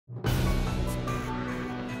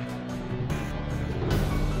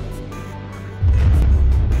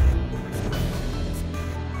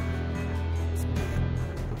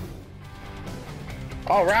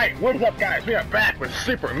Alright, what is up guys? We are back with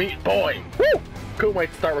Super Meat Boy. Woo! Couldn't wait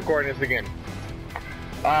to start recording this again.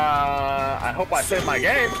 I hope I saved my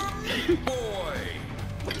game. Boy.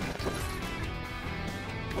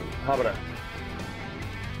 How about that?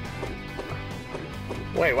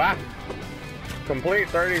 Wait, what? Complete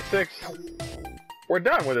 36. We're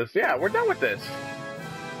done with this. Yeah, we're done with this.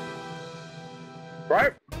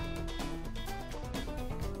 Right?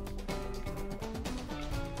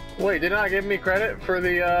 Wait, did not give me credit for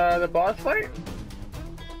the boss fight?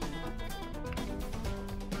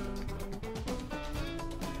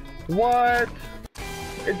 What?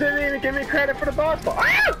 It didn't even give me credit for the boss fight.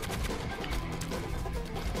 Ah!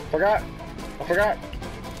 Forgot. I forgot.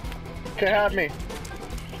 Can't have me.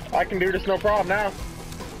 I can do this no problem now.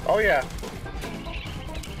 Oh yeah.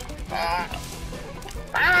 Blah,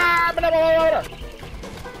 blah, blah, blah.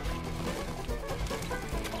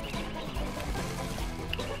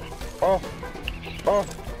 Oh, oh,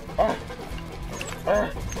 oh,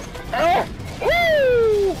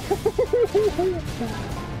 woo!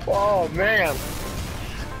 Oh man.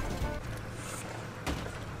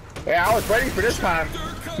 Yeah, I was ready for this time.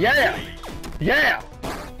 Yeah, yeah.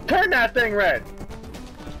 Turn that thing red.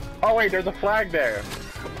 Oh wait, there's a flag there.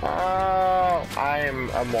 Oh, I'm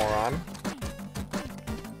a moron.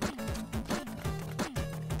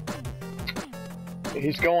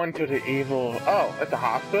 He's going to the evil... Oh, at the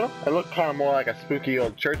hospital? It looked kind of more like a spooky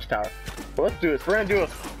old church tower. But let's do this.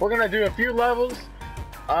 We're gonna do a few levels,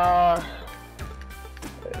 so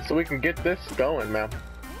we can get this going, man.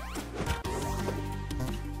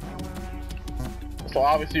 So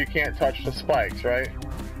obviously you can't touch the spikes, right?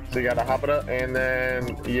 So you gotta hop it up, and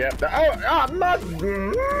then yep.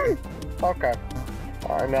 Okay.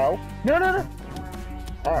 No. No.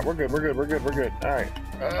 All right, we're good. All right.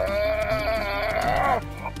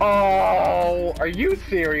 Oh, are you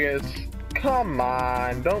serious? Come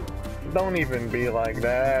on, don't even be like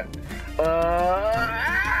that.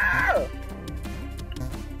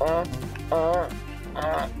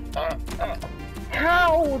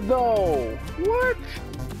 How though? What?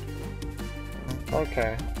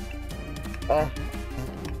 Okay.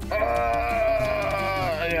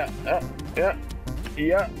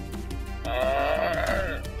 Yeah.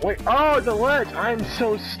 Wait, oh, the ledge! I'm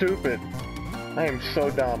so stupid. I am so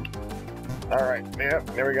dumb. Alright, yep,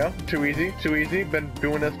 there we go. Too easy. Been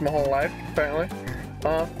doing this my whole life, apparently.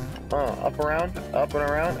 Up and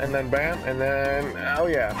around, and then bam, and then, oh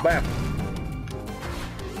yeah, bam.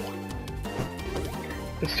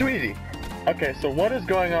 It's too easy. Okay, so what is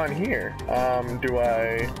going on here? So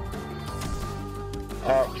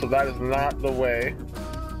that is not the way.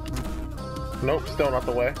 Nope, still not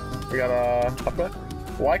the way. We gotta up it.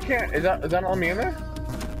 Why can't, is that on me in there?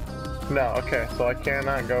 No, okay, so I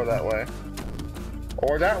cannot go that way.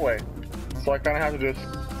 Or that way. So I kinda have to just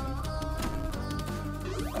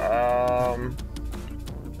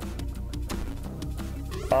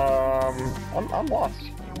I'm lost.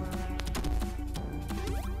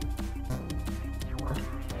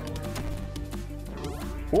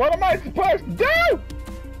 What am I supposed to do?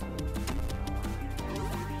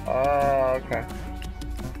 Okay.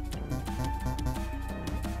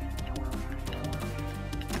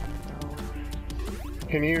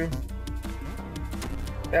 Can you?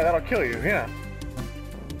 Yeah, that'll kill you, yeah.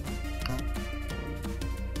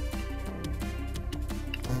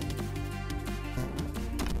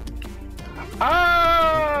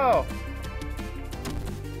 Oh!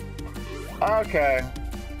 Okay.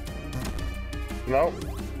 Nope.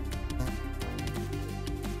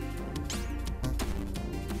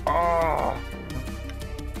 Ah.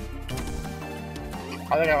 I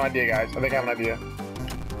think I have an idea, guys. I think I have an idea.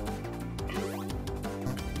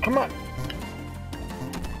 Come on.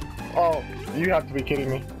 Oh, you have to be kidding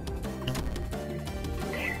me.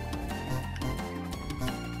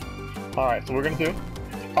 Alright, so we're gonna do...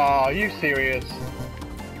 Oh, are you serious?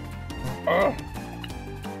 Ugh.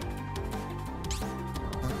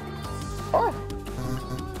 Oh.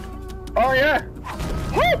 Oh, yeah.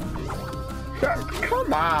 Woo!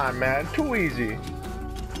 Come on, man. Too easy.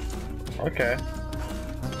 Okay.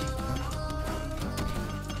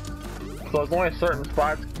 So there's only certain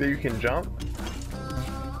spots that you can jump?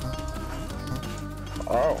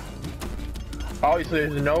 Oh. Oh, so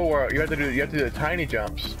there's nowhere. You have to do the tiny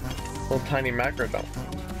jumps. Little tiny macro jump.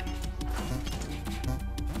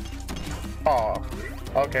 Oh.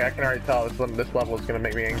 Okay, I can already tell this level is gonna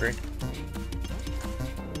make me angry.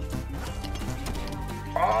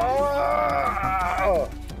 Oh!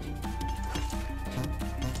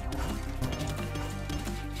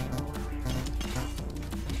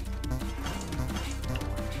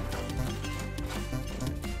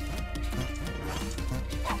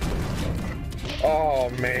 Oh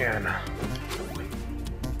man.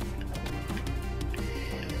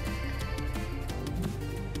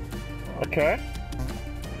 Okay.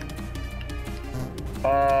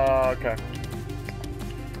 Okay.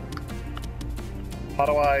 How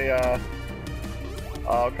do I,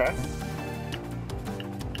 okay.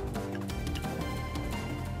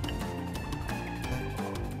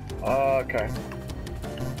 Okay.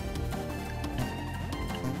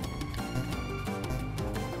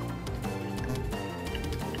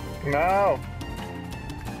 No.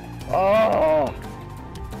 Oh.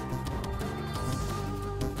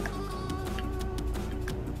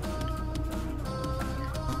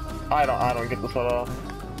 I don't get this at all.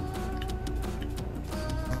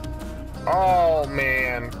 Oh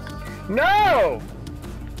man. No!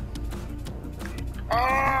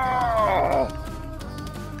 Oh!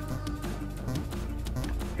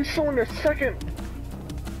 He's showing their second.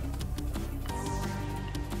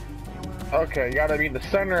 Okay, you gotta be in the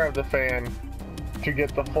center of the fan to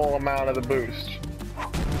get the full amount of the boost.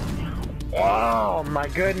 Oh my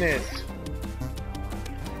goodness.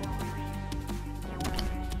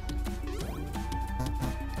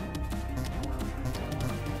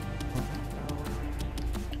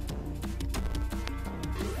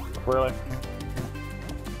 Really?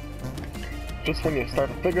 Just when you start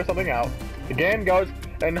to figure something out, the game goes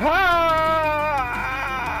and ha!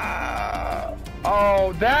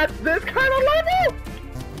 Oh, that's this kind of level?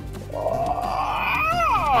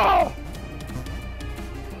 Oh!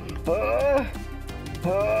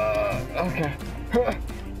 Okay.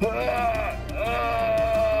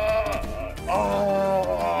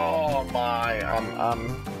 Oh my!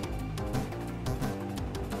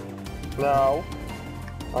 No.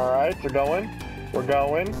 All right, we're going. We're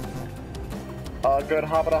going. Good.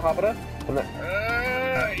 Hoppita, hoppita. And then,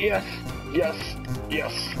 yes, yes,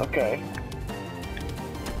 yes. Okay.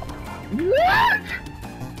 What?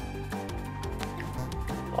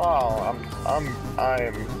 Oh,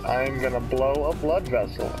 I'm gonna blow a blood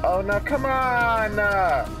vessel. Oh no, come on!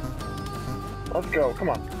 Let's go. Come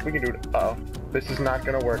on, we can do it. Uh oh, this is not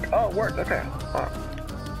gonna work. Oh, it worked. Okay.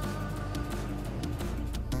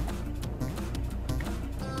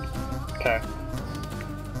 Okay.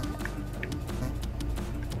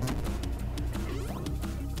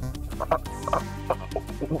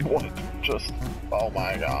 What? Just, oh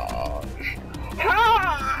my gosh.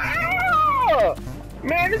 Ah!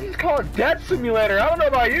 Man, this is called Death Simulator. I don't know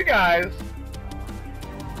about you guys.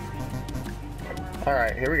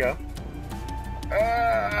 Alright, here we go.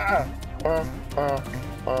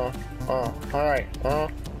 Alright,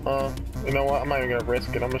 you know what? I'm not even gonna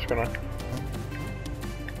risk it. I'm just gonna.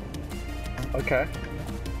 Okay.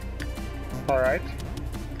 Alright.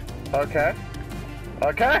 Okay.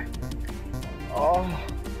 Okay! Oh.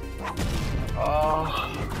 Oh.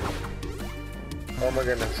 Oh my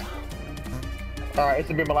goodness. Alright, this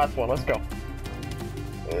will be my last one. Let's go.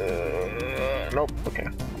 Nope. Okay.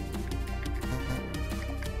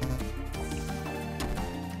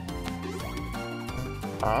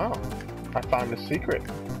 Oh. I found the secret.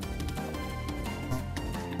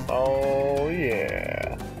 Oh,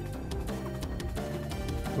 yeah.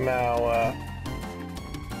 Now,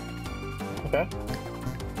 okay.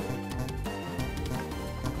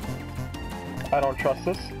 I don't trust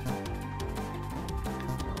this.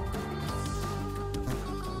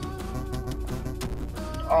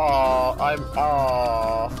 Oh,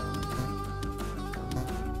 oh.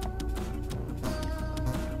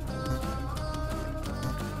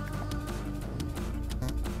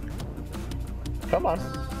 Come on.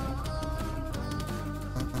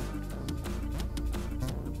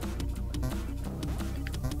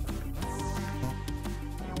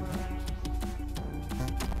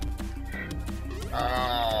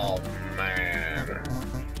 Oh, man.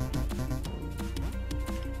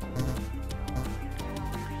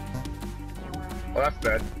 Well, that's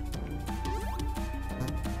dead.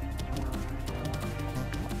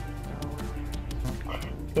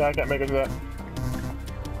 Yeah, I can't make it to that.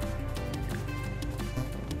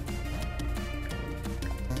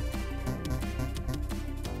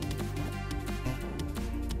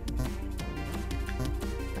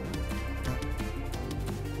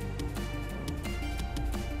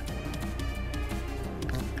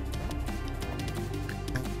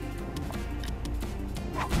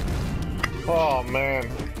 Oh man.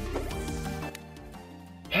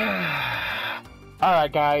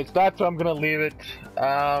 Alright guys, that's where I'm gonna leave it.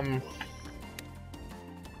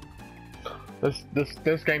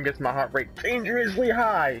 This game gets my heart rate dangerously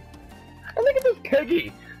high. And look at this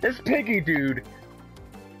piggy! This piggy dude.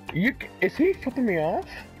 Is he flipping me off?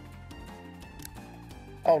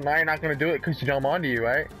 Oh, now you're not gonna do it because you know I'm onto you,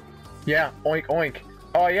 right? Yeah, oink oink.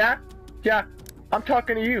 Oh yeah? Yeah, I'm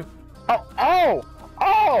talking to you. Oh!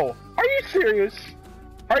 Are you serious?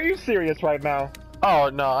 Are you serious right now? Oh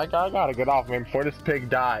no, I gotta get off me before this pig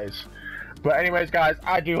dies. But anyways, guys,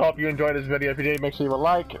 I do hope you enjoyed this video. If you did, make sure you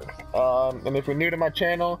like. And if you're new to my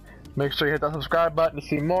channel, make sure you hit that subscribe button to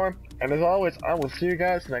see more. And as always, I will see you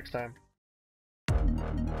guys next time.